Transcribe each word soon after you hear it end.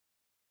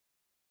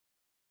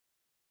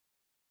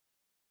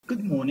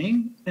Good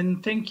morning,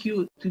 and thank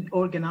you to the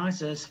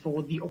organizers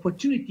for the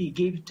opportunity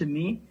given to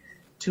me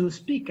to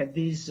speak at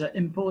this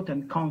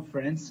important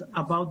conference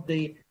about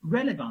the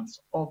relevance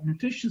of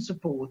nutrition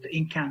support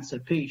in cancer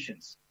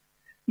patients,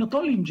 not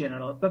only in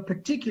general, but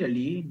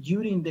particularly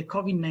during the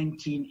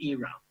COVID-19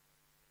 era.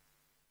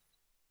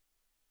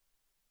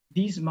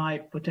 These are my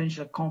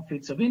potential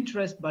conflicts of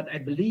interest, but I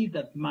believe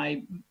that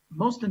my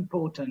most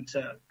important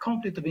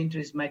conflict of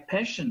interest is my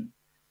passion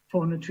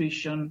for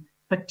nutrition,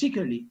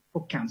 particularly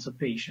for cancer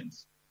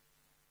patients.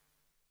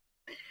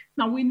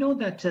 Now, we know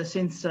that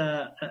since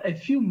a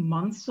few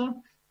months,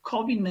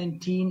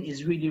 COVID-19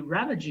 is really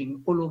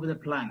ravaging all over the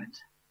planet.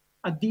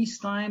 At this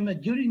time,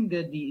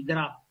 there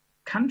are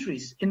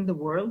countries in the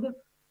world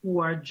who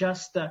are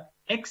just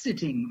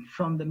exiting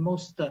from the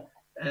most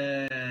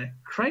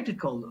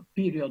critical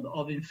period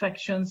of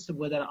infections,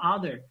 where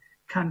other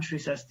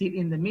countries are still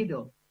in the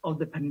middle of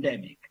the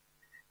pandemic.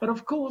 But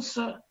of course,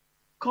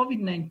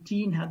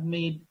 COVID-19 had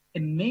made a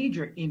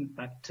major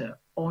impact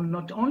on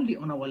not only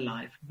on our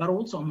life, but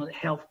also on the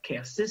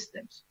healthcare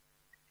systems.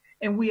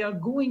 And we are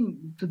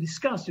going to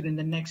discuss during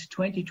the next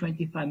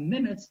 20-25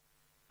 minutes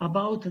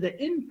about the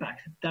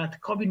impact that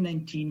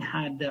COVID-19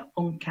 had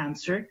on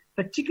cancer,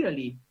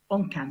 particularly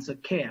on cancer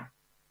care.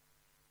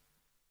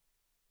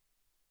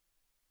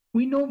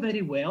 We know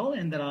very well,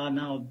 and there are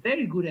now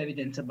very good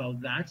evidence about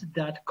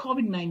that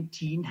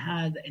COVID-19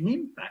 had an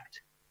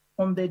impact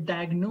on the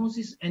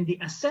diagnosis and the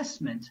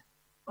assessment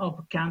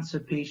of cancer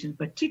patients,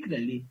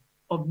 particularly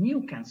of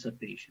new cancer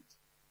patients.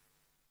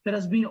 There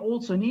has been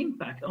also an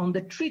impact on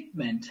the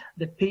treatment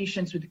that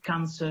patients with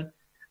cancer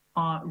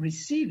are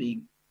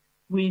receiving.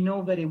 We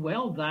know very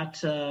well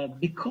that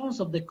because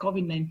of the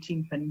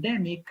COVID-19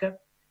 pandemic,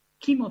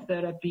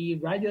 chemotherapy,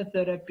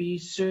 radiotherapy,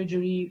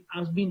 surgery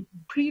has been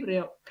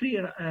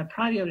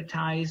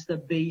prioritized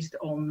based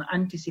on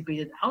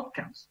anticipated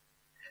outcomes.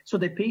 So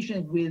the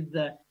patient with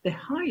the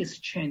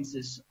highest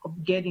chances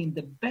of getting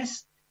the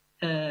best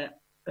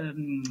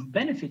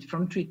benefit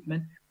from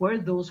treatment were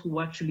those who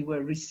actually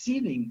were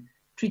receiving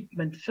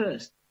treatment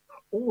first.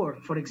 Or,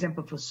 for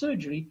example, for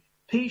surgery,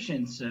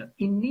 patients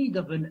in need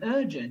of an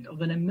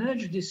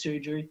emergency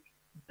surgery,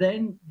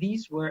 then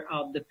these were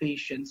the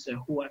patients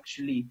who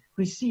actually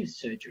received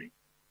surgery.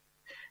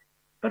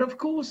 But of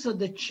course,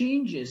 the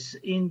changes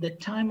in the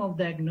time of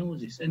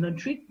diagnosis and on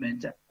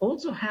treatment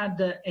also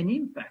had an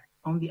impact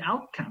on the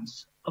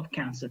outcomes of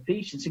cancer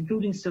patients,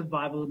 including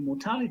survival and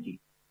mortality.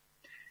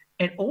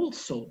 And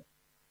also,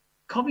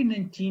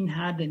 COVID-19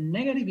 had a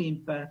negative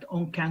impact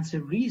on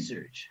cancer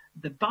research.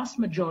 The vast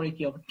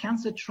majority of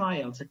cancer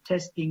trials are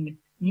testing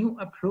new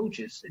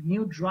approaches,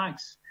 new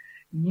drugs,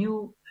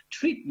 new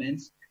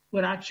treatments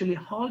were actually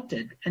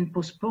halted and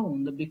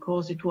postponed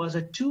because it was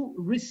too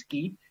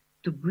risky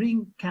to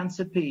bring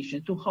cancer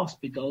patients to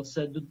hospitals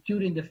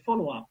during the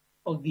follow-up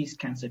of these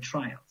cancer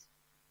trials.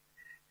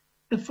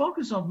 The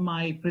focus of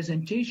my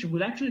presentation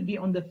will actually be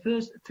on the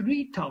first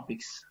three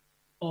topics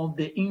of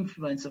the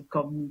influence of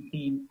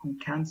COVID-19 on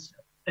cancer,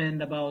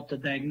 and about the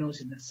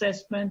diagnosis and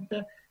assessment,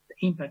 the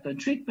impact on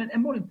treatment,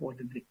 and more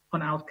importantly,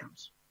 on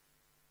outcomes.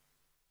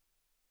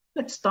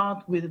 Let's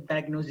start with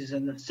diagnosis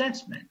and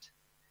assessment.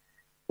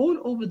 All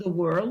over the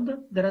world,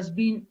 there has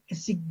been a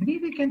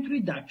significant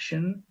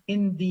reduction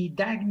in the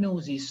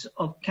diagnosis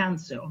of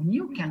cancer, of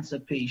new cancer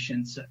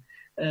patients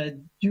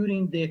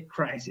during the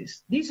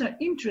crisis. These are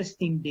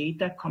interesting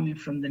data coming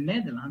from the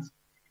Netherlands,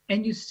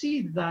 and you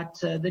see that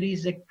there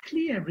is a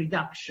clear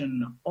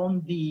reduction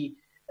on the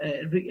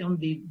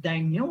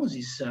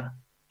diagnosis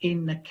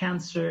in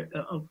cancer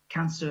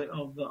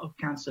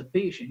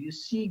patients. You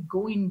see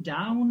going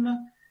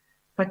down,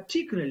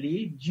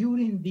 particularly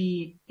during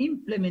the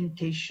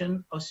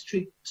implementation of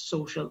strict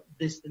social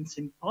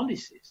distancing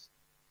policies.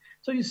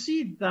 So you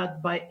see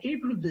that by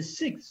April the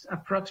 6th,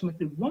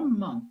 approximately 1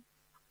 month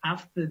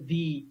after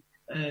the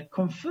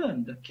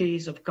confirmed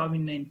case of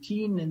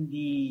COVID-19 and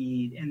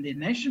the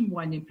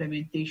nationwide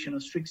implementation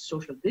of strict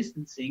social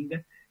distancing,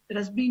 there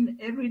has been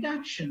a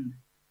reduction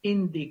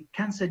in the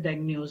cancer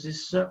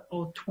diagnosis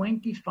of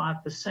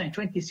 25%,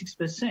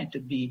 26%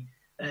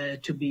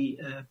 to be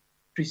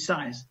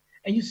precise.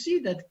 And you see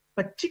that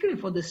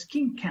particularly for the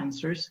skin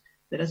cancers,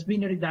 there has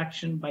been a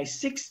reduction by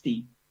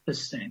 60%.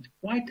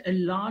 Quite a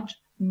large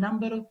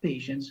number of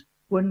patients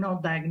were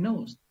not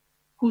diagnosed,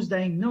 whose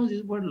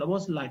diagnosis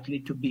was likely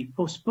to be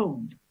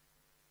postponed.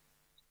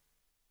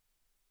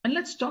 And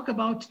let's talk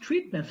about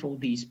treatment for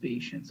these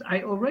patients.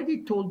 I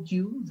already told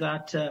you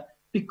that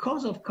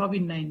because of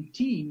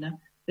COVID-19,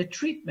 the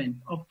treatment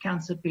of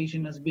cancer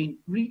patients has been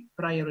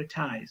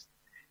reprioritized.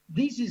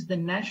 This is the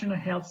National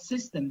Health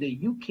System, the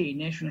UK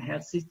National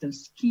Health System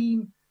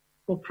scheme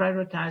for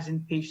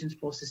prioritizing patients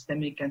for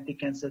systemic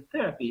anti-cancer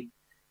therapy.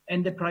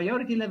 And the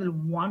priority level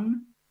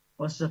 1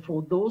 was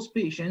for those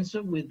patients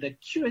with the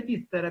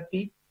curative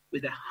therapy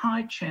with a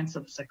high chance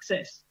of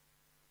success.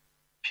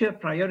 Pure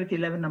priority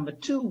level number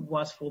 2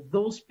 was for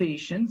those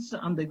patients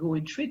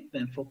undergoing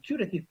treatment for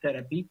curative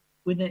therapy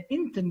with an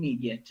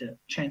intermediate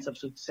chance of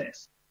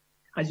success.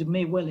 As you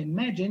may well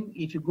imagine,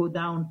 if you go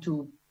down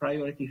to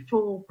priority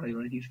 4,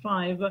 priority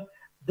 5,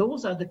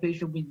 those are the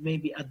patients with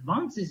maybe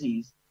advanced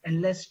disease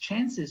and less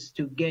chances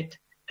to get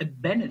a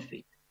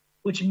benefit,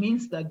 which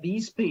means that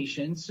these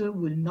patients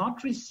will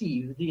not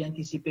receive the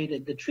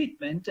anticipated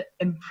treatment,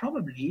 and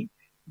probably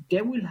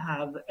they will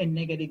have a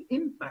negative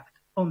impact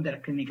on their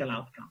clinical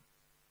outcome.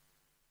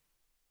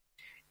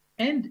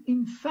 And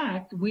in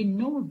fact, we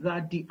know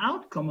that the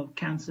outcome of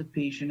cancer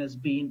patients has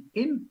been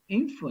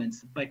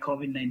influenced by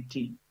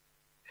COVID-19.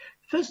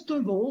 First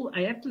of all,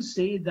 I have to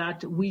say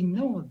that we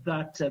know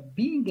that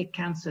being a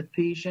cancer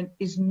patient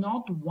is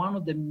not one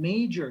of the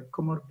major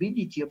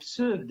comorbidities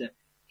observed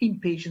in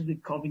patients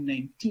with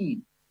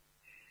COVID-19.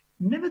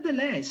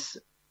 Nevertheless,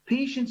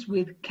 patients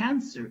with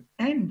cancer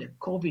and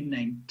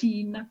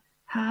COVID-19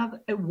 have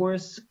a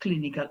worse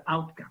clinical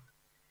outcome.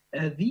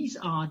 These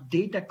are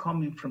data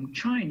coming from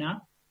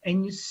China,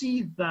 and you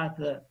see that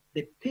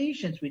the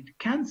patients with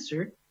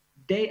cancer,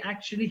 they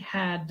actually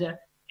had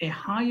a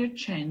higher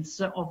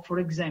chance of, for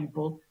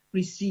example,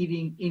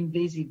 receiving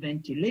invasive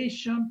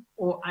ventilation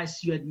or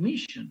ICU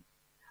admission.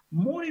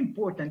 More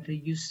importantly,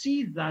 you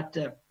see that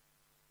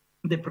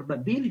the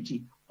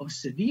probability of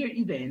severe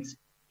events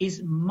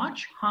is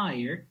much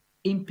higher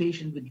in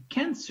patients with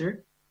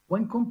cancer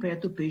when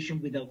compared to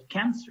patients without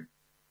cancer.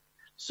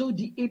 So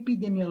the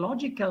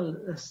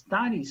epidemiological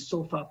studies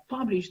so far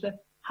published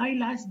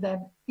highlights that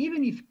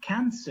even if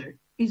cancer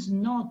is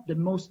not the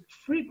most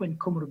frequent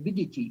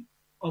comorbidity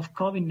of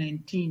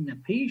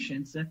COVID-19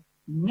 patients,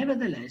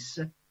 nevertheless,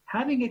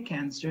 having a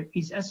cancer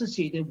is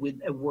associated with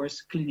a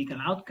worse clinical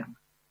outcome.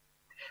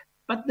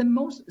 But the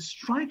most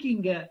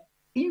striking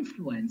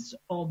influence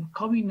of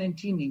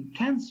COVID-19 in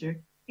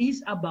cancer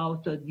is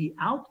about the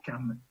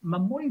outcome, but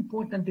more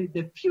importantly,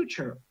 the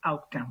future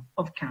outcome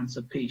of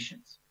cancer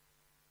patients.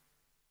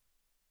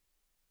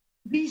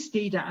 These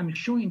data I'm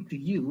showing to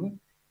you,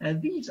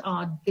 these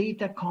are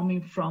data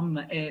coming from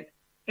an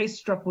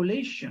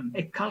extrapolation,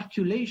 a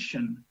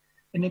calculation,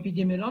 an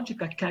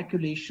epidemiological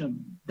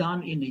calculation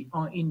done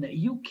in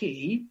the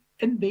UK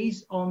and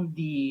based on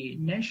the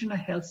National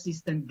Health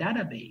System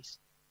database.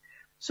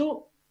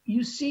 So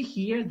you see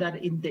here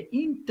that in the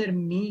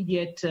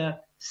intermediate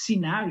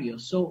scenario,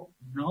 so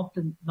not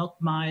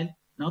mild,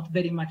 not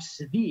very much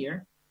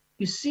severe,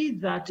 you see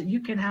that you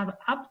can have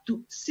up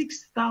to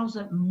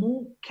 6,000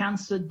 more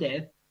cancer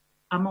deaths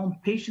among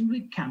patients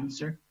with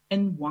cancer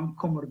and one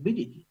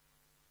comorbidity.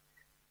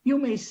 You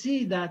may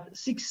see that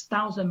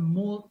 6,000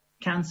 more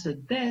cancer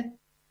death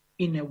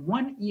in a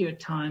 1 year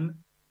time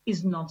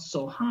is not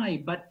so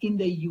high, but in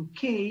the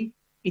UK,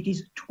 it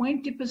is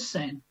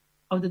 20%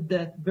 of the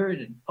death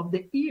burden, of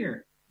the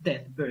year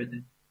death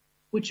burden,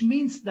 which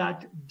means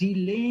that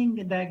delaying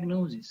the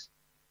diagnosis,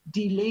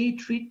 delay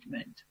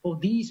treatment for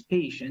these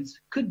patients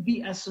could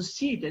be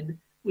associated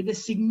with a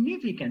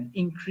significant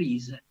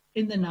increase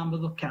in the number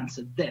of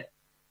cancer deaths.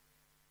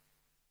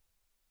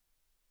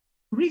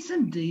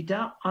 Recent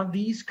data are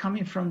these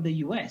coming from the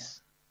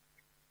US.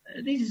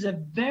 This is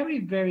a very,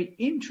 very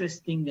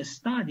interesting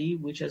study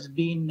which has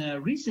been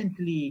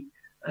recently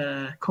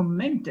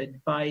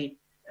commented by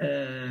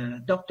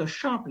Dr.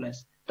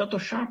 Sharpless. Dr.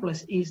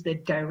 Sharpless is the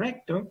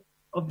director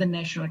of the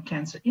National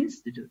Cancer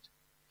Institute.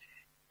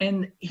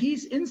 And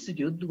his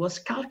institute was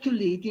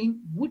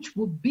calculating which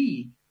would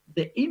be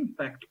the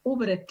impact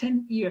over a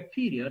 10-year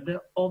period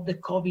of the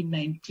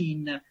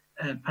COVID-19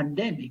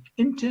 pandemic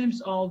in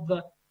terms of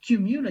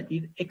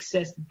cumulative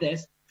excess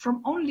deaths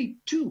from only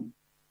 2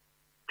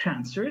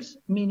 cancers,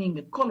 meaning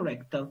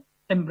colorectal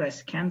and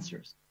breast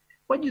cancers.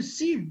 But you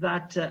see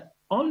that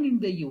only in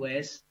the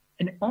US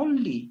and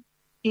only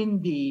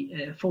in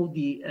for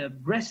the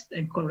breast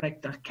and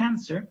colorectal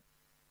cancer,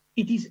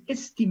 it is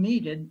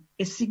estimated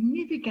a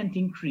significant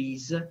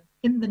increase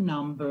in the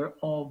number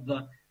of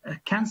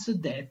cancer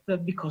deaths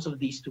because of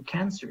these 2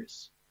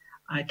 cancers.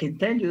 I can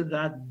tell you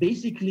that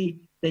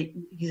basically it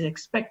is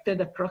expected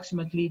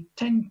approximately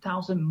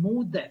 10,000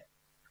 more deaths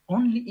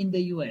only in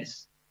the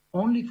US,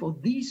 only for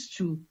these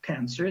 2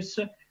 cancers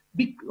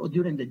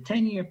during the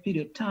 10-year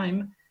period of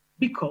time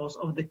because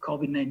of the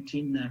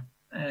COVID-19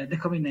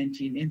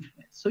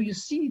 influence. So you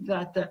see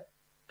that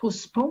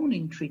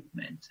postponing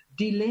treatment,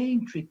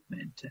 delaying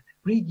treatment,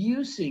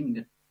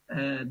 reducing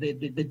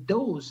the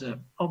dose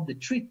of the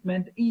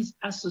treatment is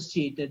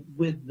associated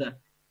with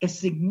a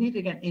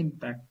significant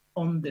impact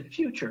on the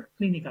future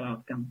clinical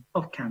outcome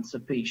of cancer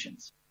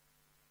patients.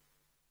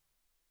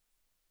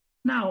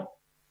 Now,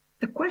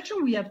 the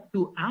question we have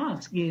to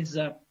ask is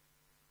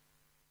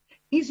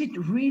it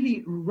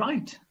really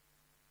right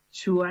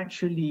to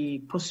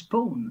actually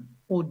postpone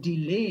or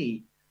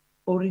delay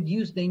or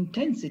reduce the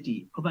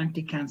intensity of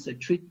anti-cancer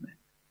treatment?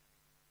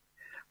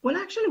 Well,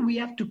 actually, we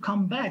have to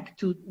come back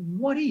to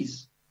what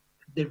is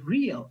the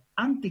real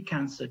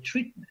anti-cancer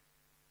treatment.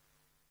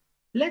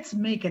 Let's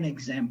make an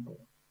example.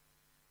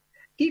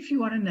 If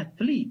you are an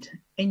athlete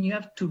and you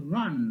have to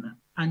run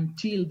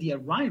until the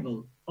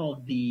arrival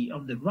of the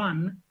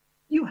run,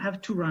 you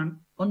have to run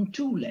on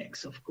 2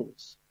 legs, of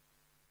course.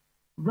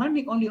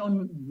 Running only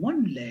on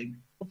 1 leg,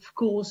 of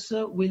course,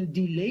 will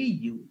delay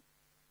you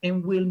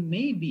and will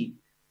maybe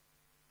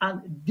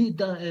did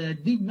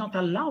not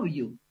allow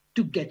you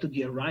to get to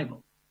the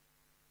arrival.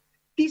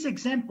 This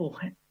example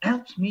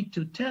helps me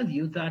to tell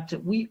you that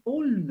we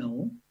all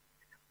know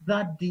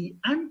that the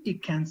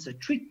anti-cancer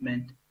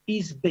treatment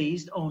is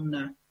based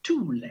on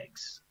two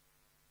legs.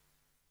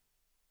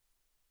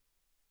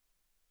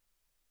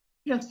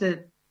 Just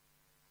a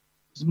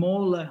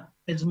small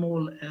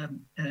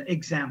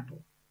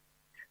example.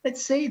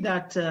 Let's say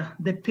that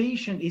the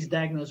patient is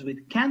diagnosed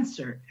with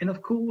cancer, and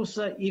of course,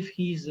 if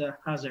he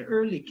has an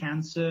early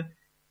cancer,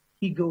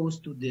 he goes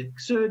to the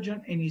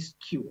surgeon and is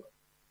cured.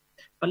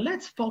 But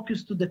let's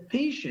focus to the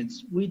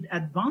patients with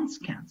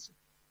advanced cancer.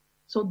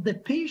 So the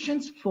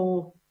patients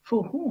for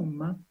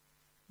whom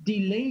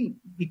delay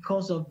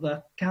because of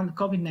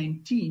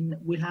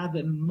COVID-19 will have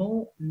a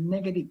more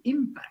negative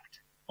impact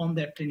on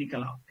their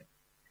clinical outcome.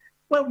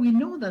 Well, we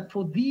know that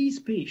for these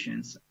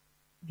patients,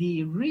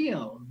 the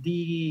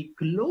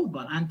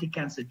global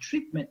anti-cancer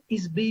treatment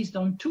is based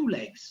on two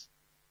legs,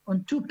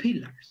 on two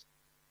pillars.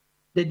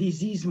 The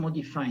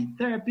disease-modifying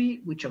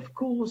therapy, which of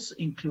course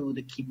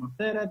include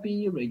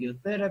chemotherapy,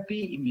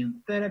 radiotherapy,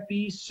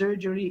 immunotherapy,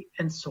 surgery,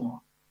 and so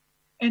on.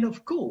 And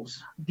of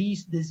course,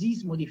 this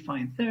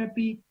disease-modifying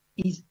therapy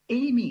is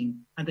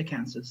aiming at the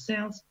cancer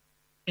cells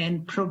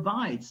and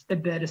provides a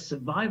better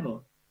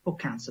survival for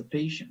cancer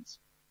patients.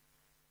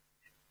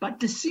 But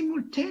the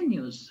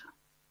simultaneous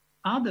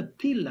other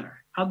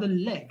pillar, other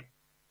leg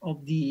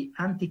of the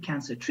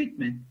anti-cancer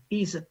treatment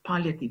is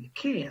palliative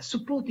care,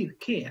 supportive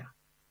care,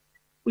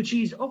 which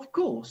is, of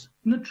course,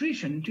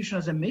 nutrition. Nutrition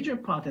has a major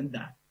part in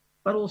that,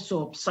 but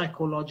also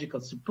psychological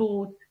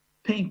support,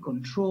 pain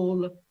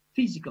control,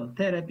 physical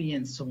therapy,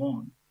 and so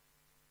on.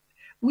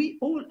 We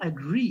all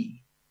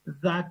agree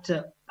that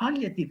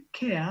palliative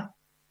care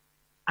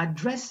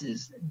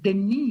addresses the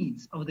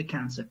needs of the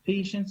cancer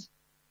patients,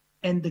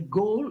 and the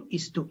goal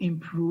is to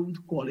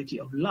improve quality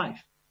of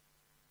life.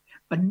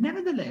 But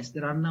nevertheless,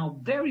 there are now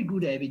very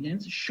good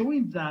evidence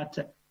showing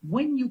that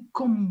when you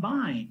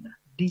combine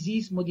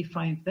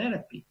disease-modifying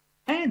therapy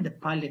and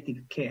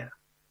palliative care,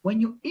 when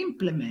you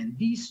implement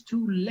these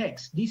two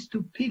legs, these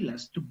two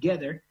pillars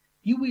together,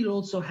 you will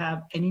also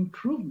have an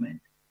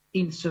improvement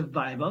in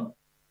survival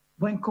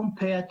when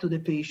compared to the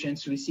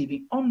patients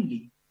receiving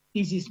only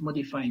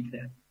disease-modifying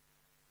therapy.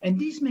 And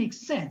this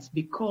makes sense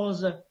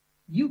because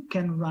you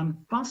can run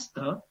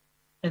faster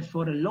and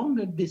for a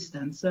longer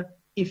distance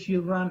if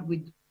you run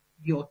with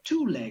your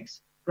two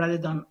legs rather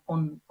than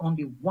on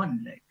only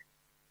one leg.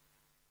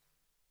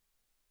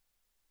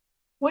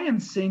 Why I'm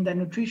saying that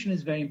nutrition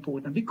is very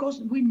important?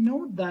 Because we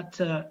know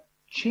that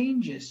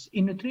changes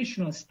in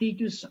nutritional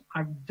status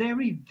are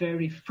very,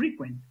 very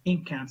frequent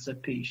in cancer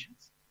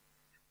patients.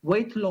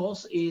 Weight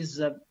loss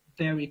is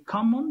very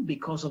common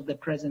because of the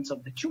presence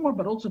of the tumor,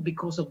 but also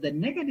because of the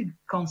negative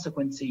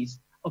consequences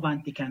of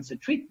anti-cancer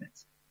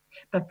treatments.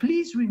 But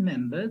please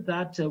remember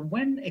that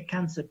when a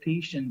cancer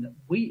patient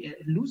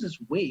loses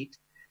weight,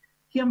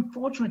 he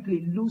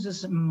unfortunately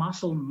loses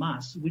muscle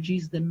mass, which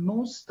is the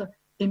most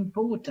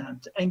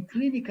important and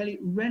clinically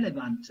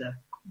relevant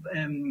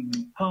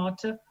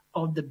part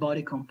of the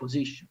body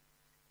composition.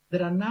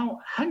 There are now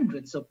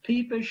hundreds of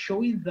papers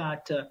showing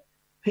that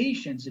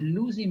patients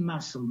losing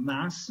muscle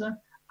mass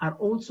are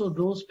also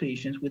those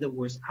patients with the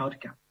worst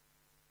outcome.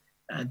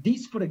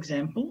 This, for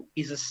example,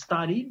 is a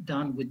study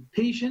done with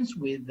patients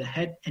with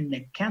head and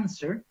neck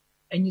cancer,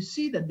 and you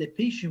see that the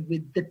patient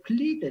with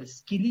depleted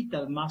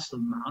skeletal muscle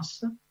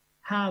mass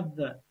have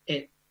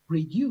a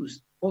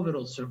reduced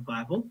overall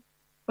survival,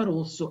 but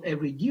also a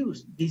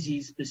reduced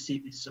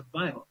disease-specific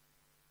survival.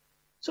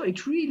 So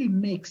it really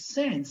makes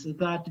sense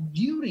that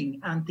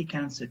during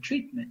anti-cancer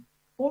treatment,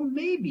 or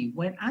maybe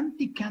when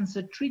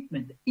anti-cancer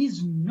treatment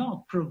is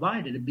not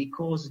provided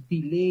because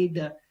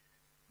delayed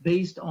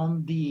based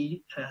on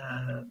the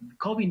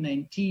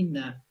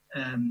COVID-19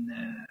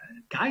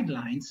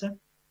 guidelines,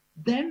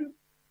 then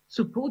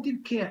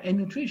supportive care and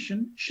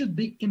nutrition should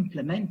be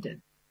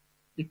implemented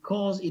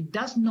because it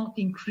does not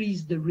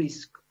increase the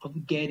risk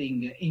of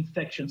getting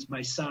infections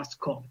by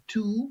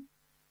SARS-CoV-2,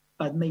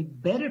 but may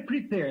better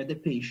prepare the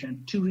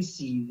patient to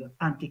receive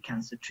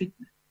anti-cancer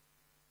treatment.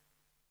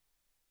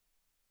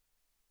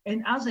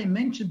 And as I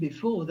mentioned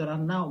before, there are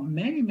now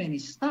many, many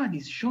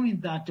studies showing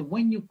that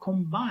when you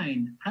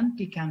combine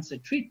anti-cancer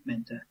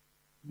treatment,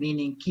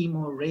 meaning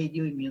chemo,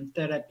 radio,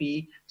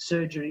 immunotherapy,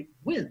 surgery,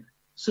 with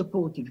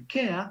supportive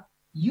care,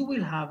 you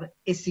will have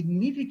a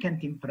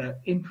significant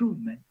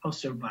improvement of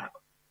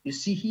survival. You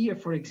see here,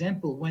 for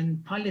example,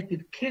 when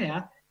palliative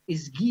care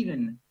is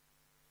given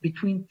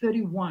between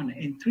 31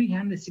 and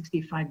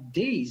 365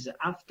 days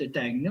after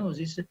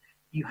diagnosis,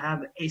 you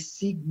have a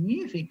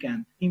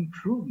significant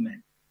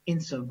improvement in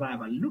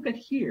survival. Look at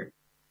here.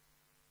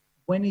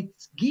 When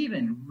it's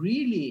given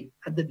really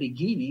at the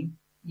beginning,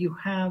 you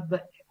have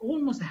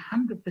almost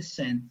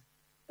 100%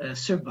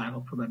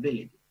 survival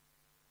probability.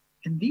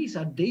 And these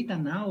are data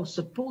now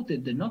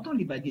supported not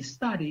only by this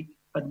study,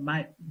 but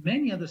by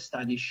many other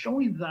studies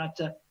showing that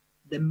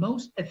the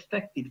most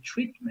effective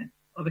treatment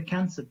of a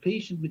cancer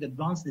patient with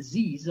advanced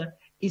disease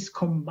is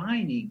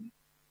combining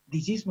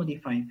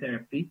disease-modifying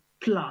therapy,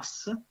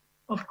 plus,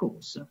 of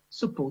course,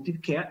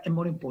 supportive care and,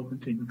 more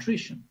importantly,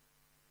 nutrition.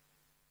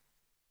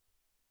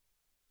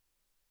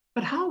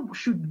 But how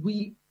should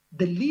we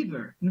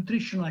deliver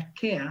nutritional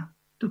care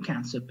to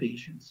cancer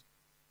patients?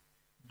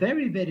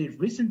 Very, very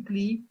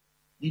recently,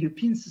 the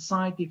European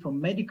Society for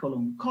Medical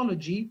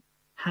Oncology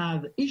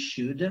have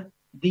issued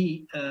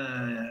the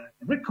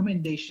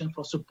recommendation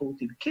for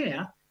supportive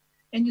care.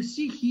 And you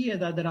see here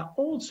that there are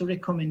also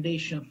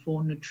recommendations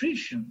for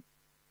nutrition,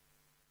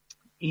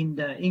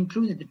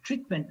 including the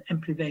treatment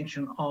and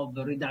prevention of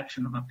the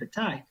reduction of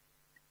appetite.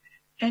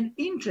 And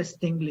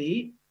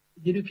interestingly,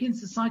 the European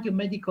Society of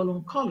Medical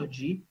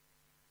Oncology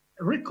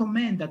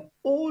recommend that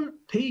all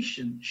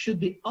patients should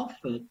be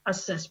offered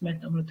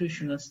assessment of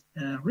nutritional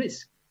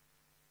risk.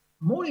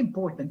 More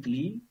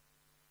importantly,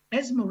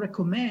 ESMO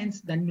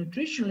recommends that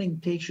nutritional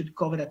intake should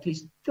cover at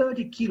least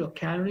 30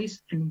 kilocalories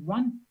and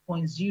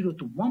 1.0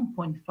 to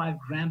 1.5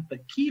 grams per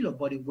kilo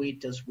body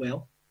weight, as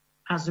well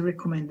as the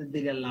recommended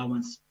daily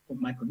allowance for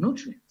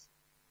micronutrients.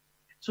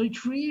 So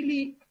it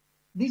really,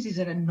 this is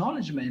an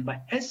acknowledgement by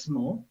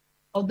ESMO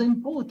of the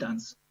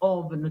importance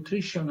of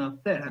nutritional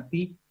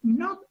therapy,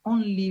 not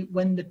only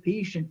when the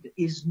patient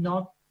is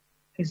not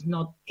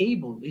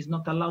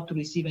allowed to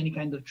receive any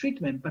kind of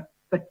treatment, but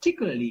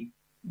particularly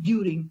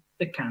during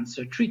the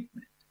cancer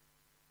treatment.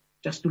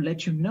 Just to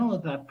let you know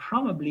that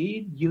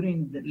probably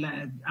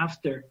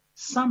after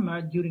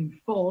summer, during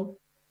fall,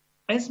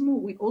 ESMO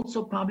will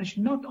also publish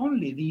not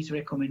only these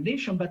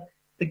recommendations, but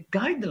the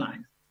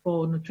guidelines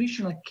for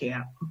nutritional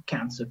care for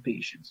cancer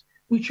patients,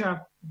 which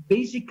are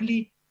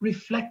basically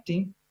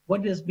reflecting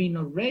what has been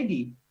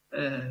already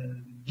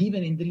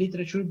given in the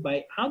literature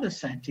by other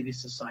scientific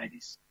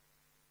societies.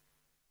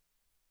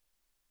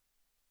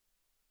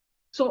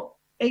 So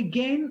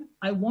again,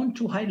 I want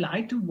to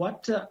highlight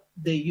what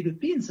the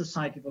European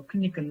Society for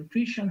Clinical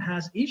Nutrition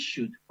has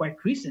issued quite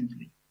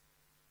recently,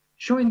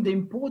 showing the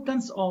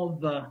importance of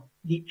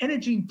the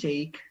energy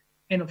intake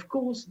and, of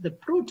course, the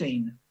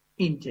protein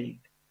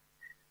intake.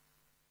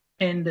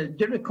 And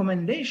the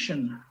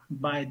recommendation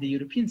by the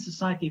European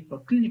Society for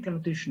Clinical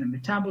Nutrition and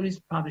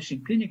Metabolism, published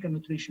in Clinical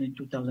Nutrition in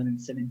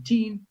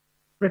 2017,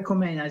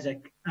 recommend,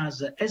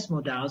 as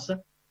ESMO does,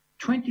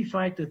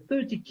 25 to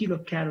 30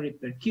 kilocalories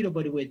per kilo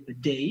body weight per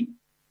day,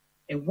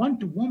 and 1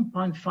 to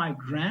 1.5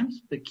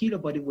 grams per kilo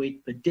body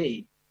weight per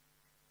day.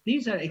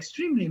 These are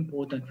extremely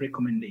important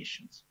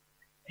recommendations.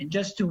 And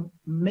just to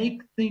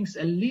make things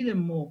a little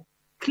more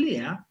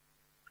clear,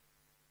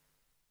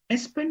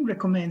 ESPEN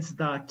recommends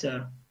that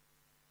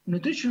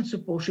nutrition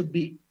support should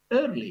be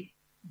early.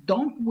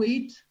 Don't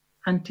wait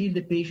until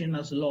the patient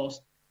has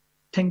lost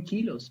 10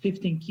 kilos,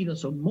 15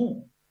 kilos or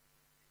more.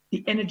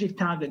 The energy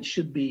target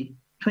should be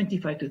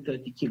 25 to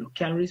 30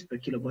 kilocalories per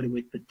kilo body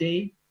weight per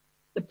day.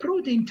 The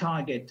protein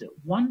target,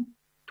 1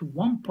 to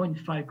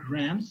 1.5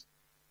 grams,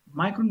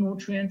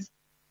 micronutrients.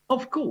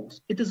 Of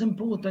course, it is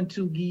important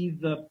to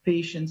give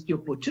patients the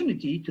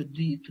opportunity to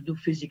do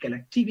physical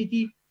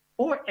activity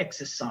or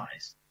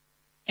exercise.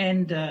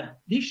 And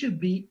this should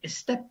be a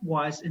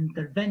stepwise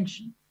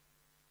intervention.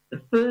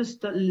 The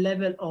first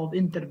level of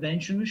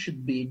intervention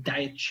should be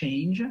diet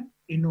change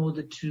in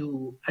order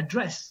to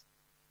address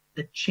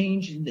the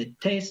change in the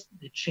taste,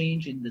 the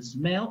change in the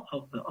smell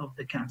of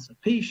the cancer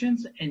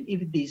patients. And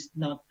if it is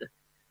not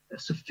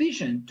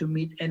sufficient to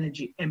meet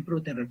energy and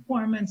protein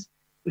requirements,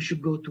 we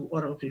should go to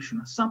oral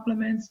nutritional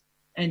supplements.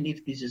 And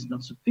if this is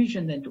not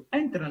sufficient, then to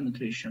enteral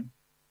nutrition,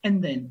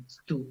 and then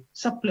to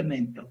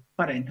supplemental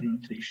parenteral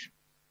nutrition.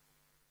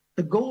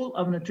 The goal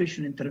of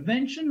nutrition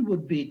intervention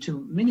would be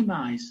to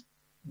minimize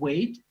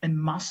weight and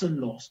muscle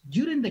loss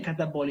during the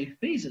catabolic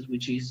phases,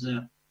 which is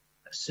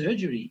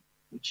surgery,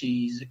 which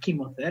is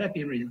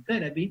chemotherapy and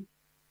radiotherapy,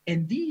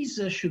 and these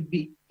should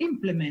be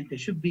implemented,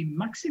 should be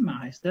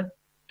maximized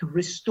to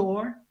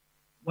restore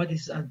what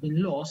has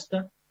been lost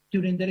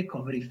during the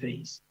recovery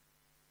phase.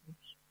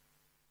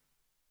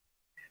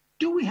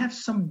 Do we have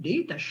some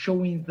data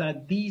showing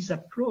that this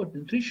approach,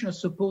 nutritional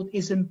support,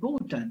 is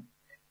important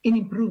in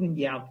improving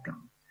the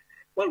outcome?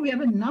 Well, we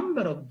have a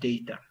number of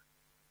data.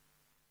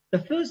 The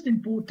first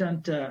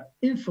important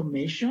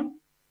information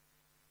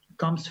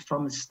comes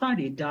from a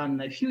study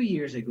done a few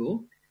years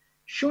ago,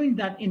 showing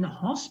that in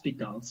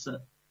hospitals,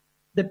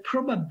 the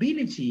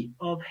probability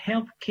of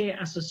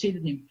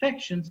healthcare-associated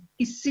infections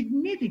is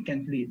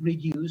significantly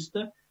reduced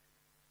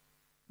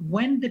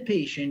when the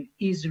patient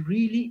is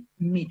really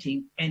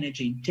meeting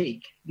energy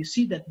intake. You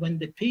see that when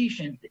the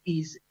patient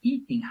is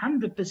eating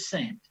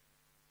 100%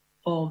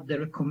 of the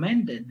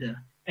recommended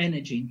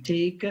energy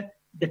intake,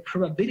 the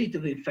probability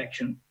of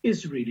infection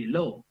is really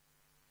low.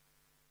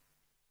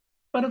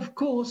 But of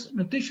course,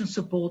 nutrition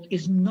support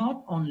is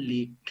not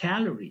only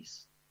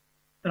calories.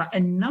 There are a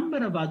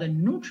number of other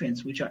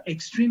nutrients which are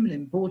extremely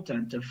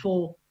important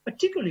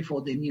particularly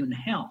for the immune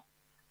health,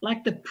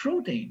 like the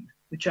protein,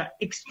 which are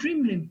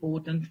extremely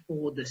important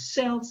for the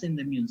cells in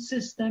the immune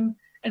system,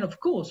 and of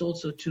course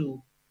also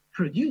to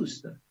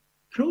produce the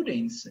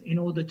proteins in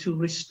order to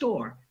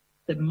restore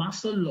the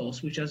muscle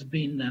loss which has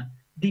been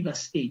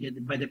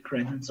devastated by the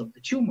presence of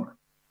the tumor.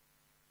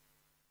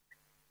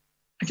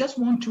 I just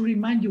want to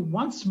remind you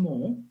once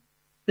more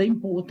the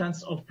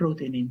importance of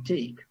protein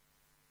intake.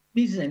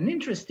 This is an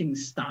interesting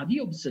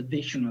study,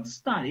 observational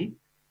study,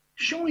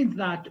 showing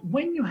that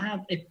when you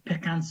have a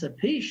cancer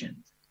patient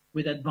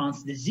with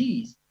advanced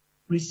disease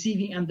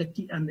receiving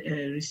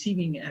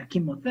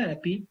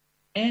chemotherapy,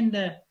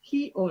 and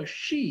he or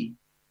she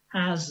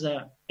has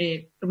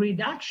a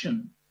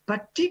reduction,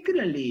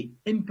 particularly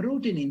in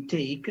protein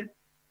intake,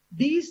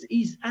 this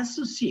is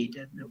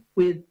associated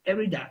with a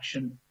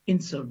reduction in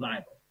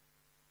survival.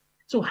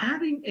 So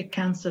having a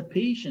cancer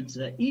patient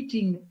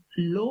eating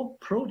low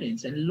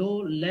proteins, a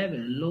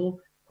low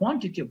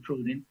quantity of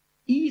protein,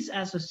 is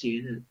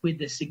associated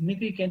with a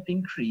significant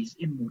increase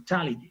in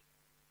mortality.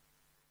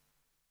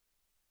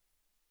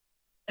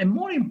 And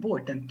more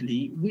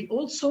importantly, we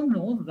also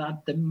know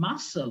that the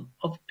muscle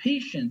of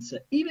patients,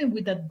 even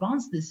with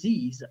advanced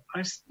disease,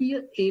 are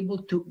still able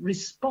to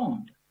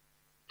respond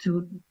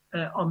to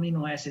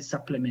amino acid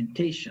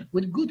supplementation,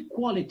 with good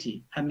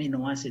quality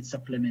amino acid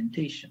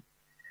supplementation.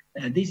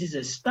 This is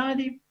a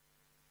study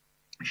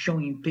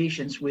showing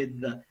patients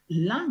with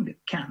lung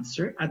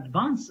cancer,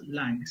 advanced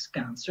lung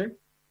cancer,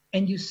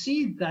 and you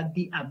see that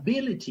the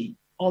ability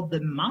of the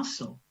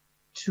muscle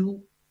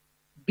to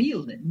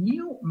build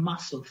new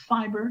muscle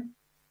fiber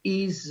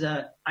is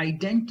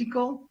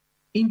identical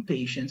in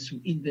patients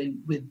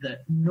with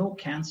no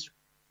cancer.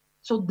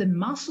 So the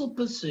muscle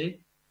per se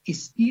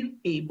is still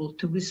able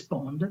to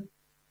respond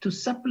to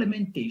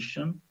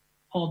supplementation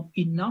of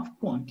enough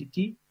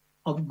quantity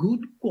of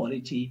good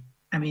quality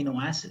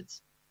amino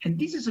acids. And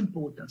this is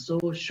important. So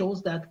it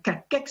shows that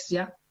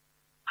cachexia,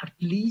 at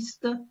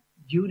least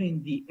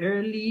during the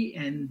early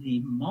and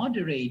the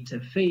moderate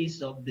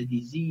phase of the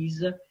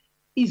disease,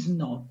 is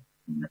not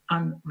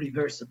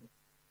unreversible.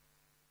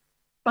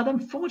 But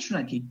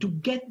unfortunately, to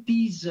get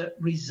these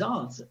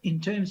results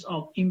in terms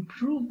of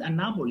improved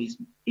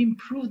anabolism,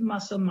 improved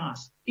muscle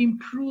mass,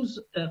 improved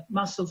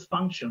muscle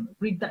function,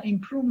 with the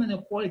improvement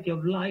of quality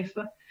of life,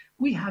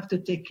 we have to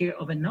take care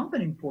of another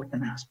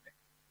important aspect,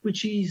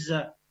 which is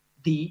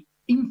the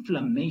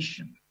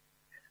inflammation.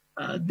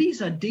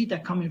 These are data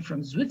coming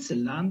from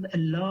Switzerland, a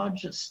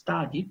large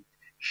study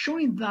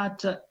showing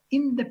that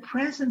in the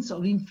presence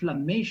of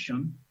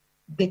inflammation,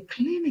 the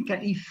clinical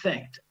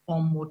effect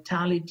on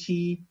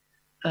mortality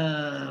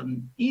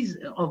is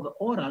of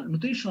oral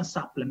nutritional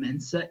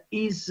supplements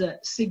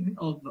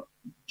of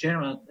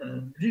general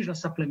nutritional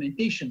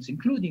supplementations,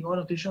 including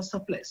oral nutritional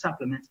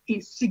supplements,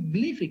 is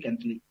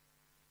significantly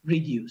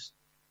reduced,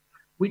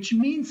 which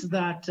means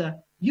that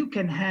you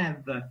can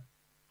have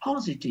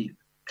positive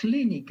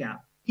clinical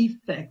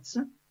effects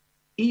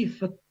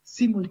if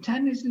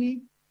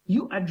simultaneously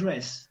you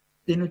address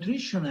the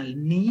nutritional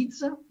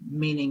needs,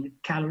 meaning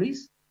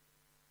calories,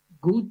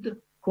 good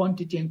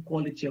quantity and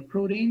quality of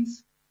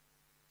proteins,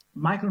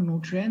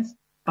 micronutrients,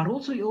 but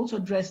also you also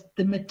address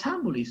the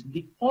metabolism,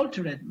 the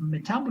altered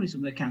metabolism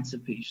of the cancer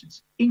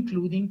patients,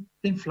 including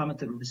the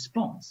inflammatory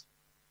response.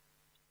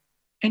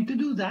 And to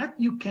do that,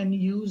 you can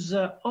use,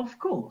 of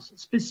course,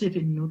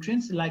 specific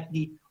nutrients like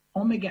the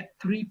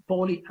omega-3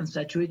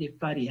 polyunsaturated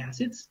fatty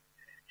acids,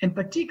 and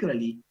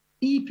particularly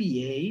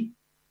EPA,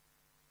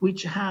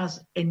 which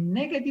has a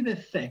negative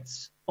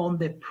effects on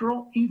the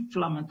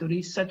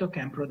pro-inflammatory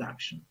cytokine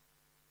production.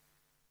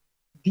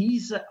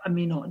 These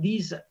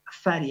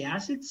fatty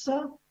acids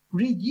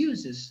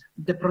reduces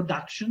the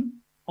production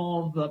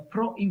of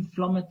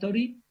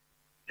pro-inflammatory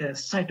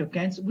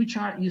cytokines, which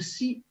are, you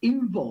see,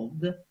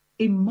 involved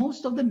in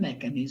most of the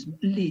mechanisms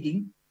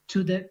leading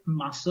to the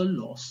muscle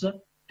loss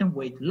and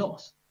weight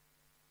loss.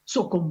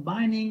 So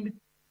combining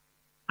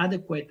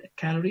adequate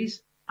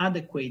calories,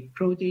 adequate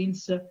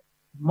proteins,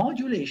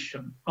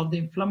 modulation of the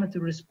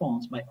inflammatory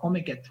response by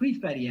omega-3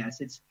 fatty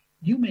acids,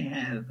 you may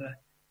have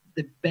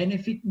the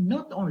benefit,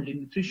 not only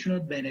nutritional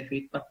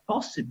benefit, but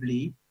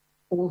possibly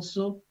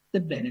also the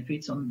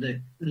benefits on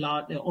the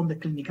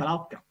clinical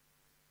outcome.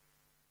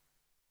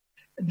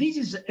 This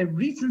is a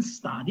recent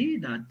study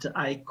that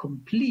I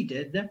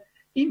completed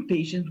in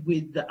patients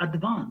with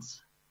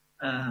advanced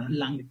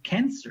lung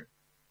cancer.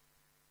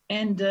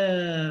 And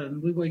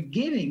we were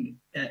giving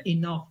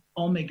enough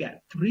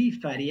omega-3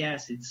 fatty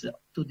acids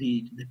to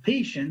the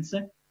patients,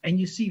 and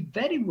you see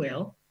very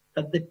well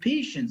that the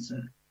patients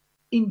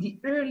in the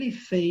early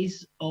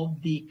phase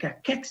of the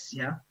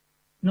cachexia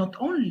not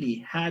only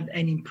had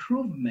an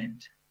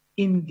improvement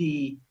in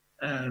the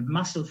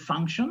muscle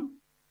function,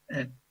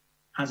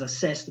 as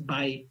assessed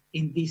by,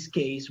 in this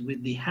case,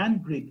 with the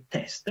hand grip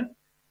test,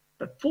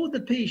 but for the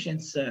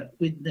patients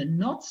with the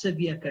not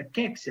severe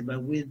cachexia,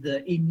 but with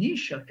the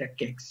initial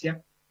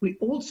cachexia, we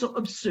also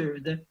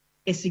observed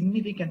a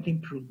significant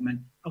improvement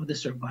of the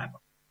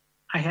survival.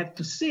 I have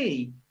to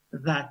say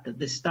that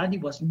the study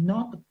was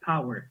not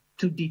powered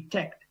to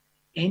detect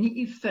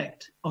any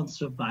effect on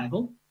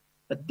survival,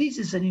 but this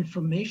is an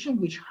information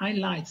which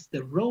highlights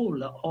the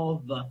role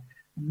of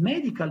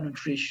medical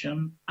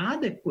nutrition,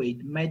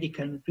 adequate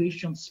medical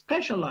nutrition,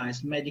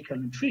 specialized medical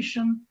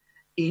nutrition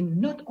in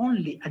not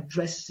only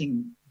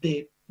addressing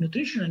the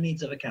nutritional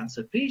needs of a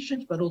cancer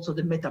patient, but also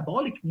the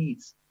metabolic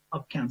needs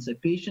of cancer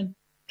patients,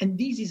 and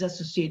this is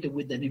associated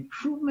with an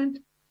improvement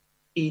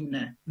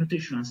in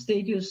nutritional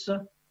status,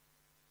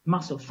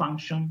 muscle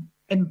function,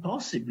 and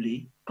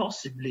possibly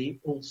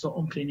also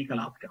on clinical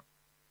outcome.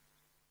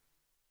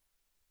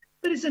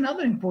 There is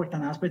another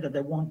important aspect that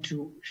I want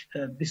to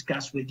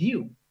discuss with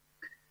you.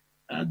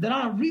 There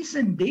are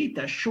recent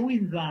data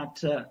showing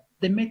that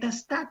the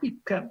metastatic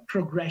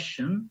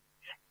progression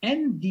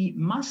and the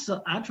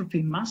muscle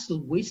atrophy,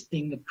 muscle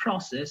wasting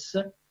process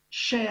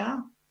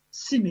share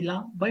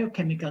similar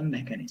biochemical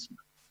mechanisms.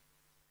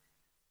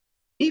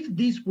 If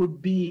this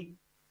would be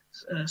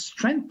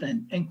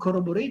strengthened and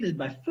corroborated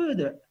by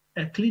further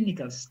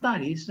clinical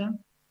studies,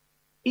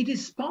 it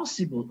is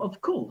possible, of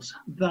course,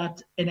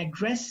 that an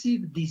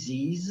aggressive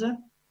disease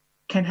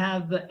can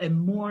have a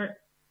more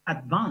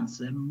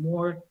advanced, a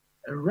more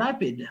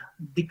rapid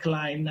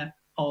decline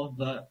of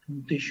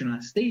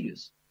nutritional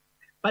status.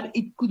 But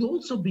it could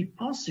also be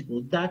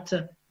possible that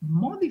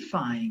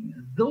modifying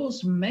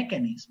those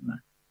mechanisms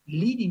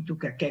leading to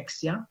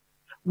cachexia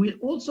will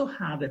also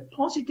have a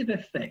positive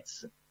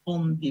effects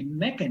on the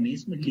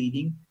mechanism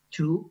leading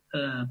to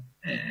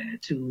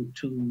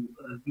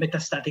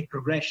metastatic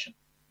progression.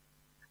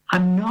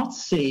 I'm not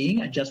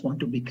saying, I just want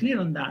to be clear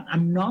on that,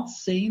 I'm not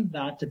saying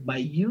that by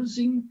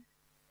using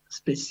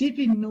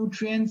specific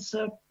nutrients,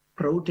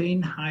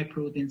 protein, high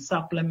protein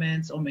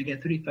supplements,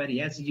 omega-3 fatty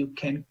acids, you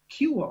can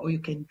cure or you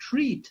can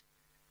treat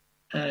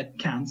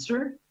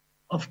cancer.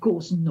 Of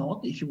course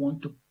not. If you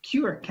want to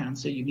cure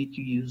cancer, you need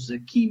to use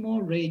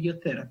chemo,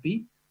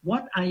 radiotherapy.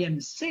 What I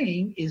am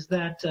saying is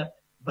that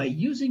by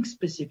using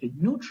specific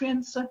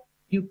nutrients,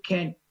 you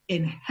can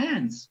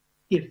enhance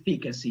the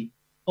efficacy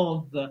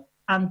of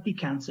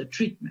anti-cancer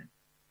treatment.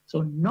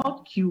 So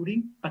not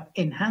curing, but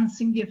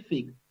enhancing the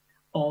effect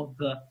of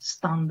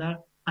standard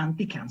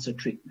anti-cancer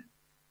treatment.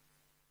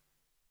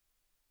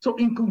 So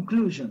in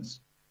conclusions,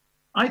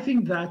 I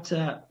think that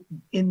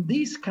in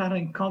this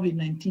current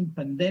COVID-19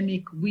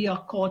 pandemic, we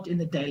are caught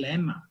in a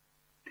dilemma.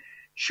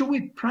 Should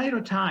we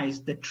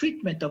prioritize the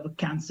treatment of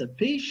cancer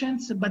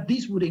patients, but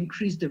this would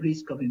increase the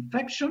risk of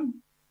infection?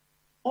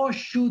 Or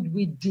should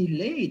we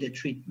delay the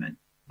treatment?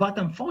 But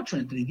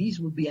unfortunately, this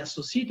would be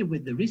associated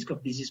with the risk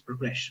of disease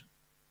progression.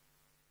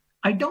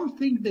 I don't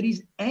think there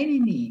is any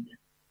need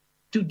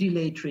to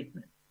delay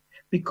treatment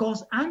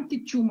because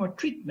anti-tumor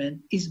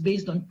treatment is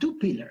based on two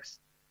pillars: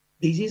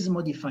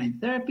 disease-modifying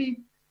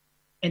therapy,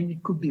 and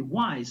it could be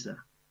wiser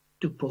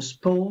to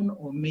postpone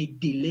or may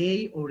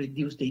delay or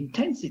reduce the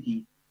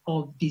intensity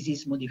of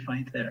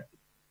disease-modifying therapy.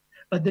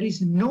 But there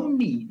is no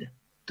need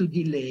to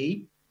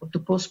delay or to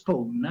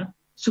postpone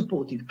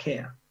supportive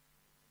care.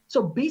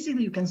 So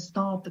basically, you can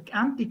start the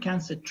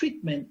anti-cancer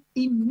treatment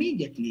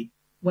immediately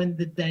when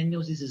the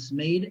diagnosis is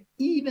made,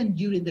 even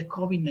during the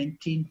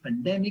COVID-19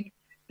 pandemic,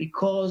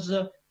 because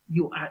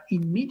you are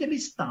immediately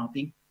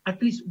starting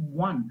at least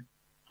one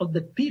of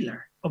the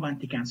pillar of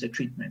anti-cancer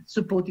treatment,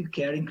 supportive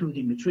care,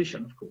 including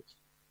nutrition, of course.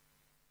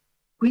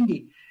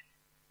 Quindi,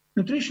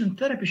 nutrition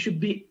therapy should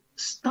be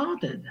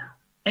started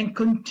and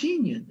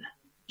continued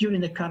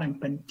during the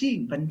current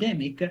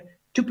pandemic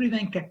to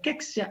prevent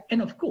cachexia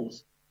and, of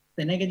course,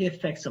 the negative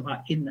effects of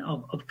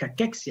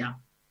cachexia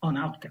on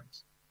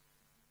outcomes.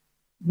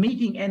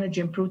 Meeting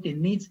energy and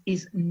protein needs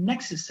is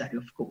necessary,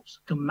 of course,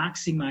 to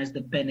maximize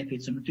the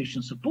benefits of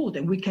nutrition support,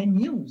 and we can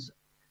use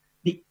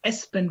the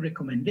ESPN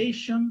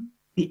recommendation,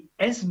 the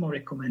ESMO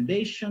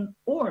recommendation,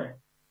 or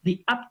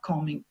the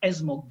upcoming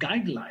ESMO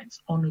guidelines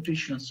on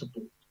nutritional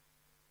support.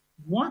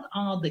 What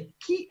are the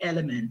key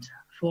elements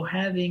for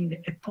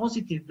having a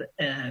positive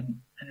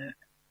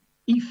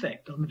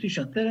effect of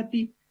nutrition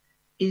therapy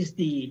is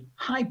the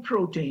high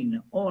protein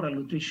oral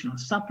nutritional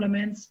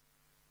supplements,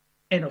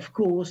 and of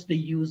course the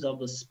use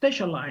of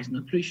specialized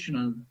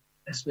nutritional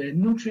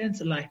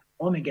nutrients like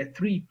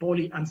omega-3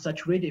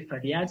 polyunsaturated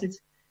fatty acids,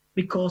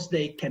 because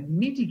they can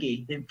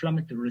mitigate the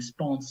inflammatory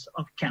response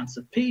of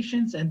cancer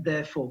patients and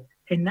therefore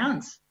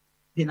enhance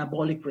the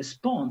anabolic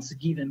response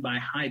given by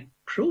high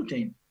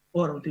protein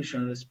oral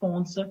nutritional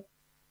response.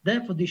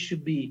 Therefore, this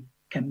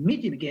can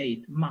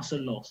mitigate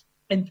muscle loss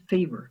and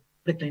favor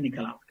the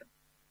clinical outcome.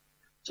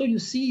 So you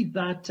see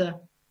that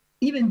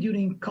even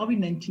during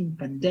COVID-19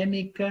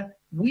 pandemic,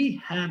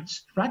 we have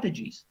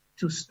strategies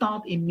to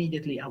start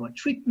immediately our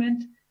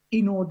treatment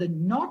in order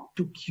not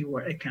to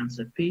cure a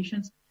cancer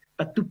patient,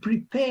 but to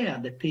prepare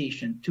the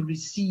patient to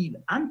receive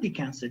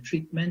anti-cancer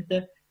treatment,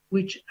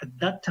 which at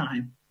that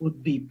time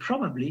would be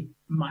probably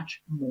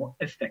much more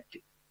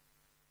effective.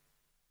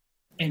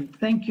 And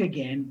thank you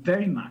again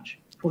very much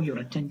for your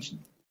attention.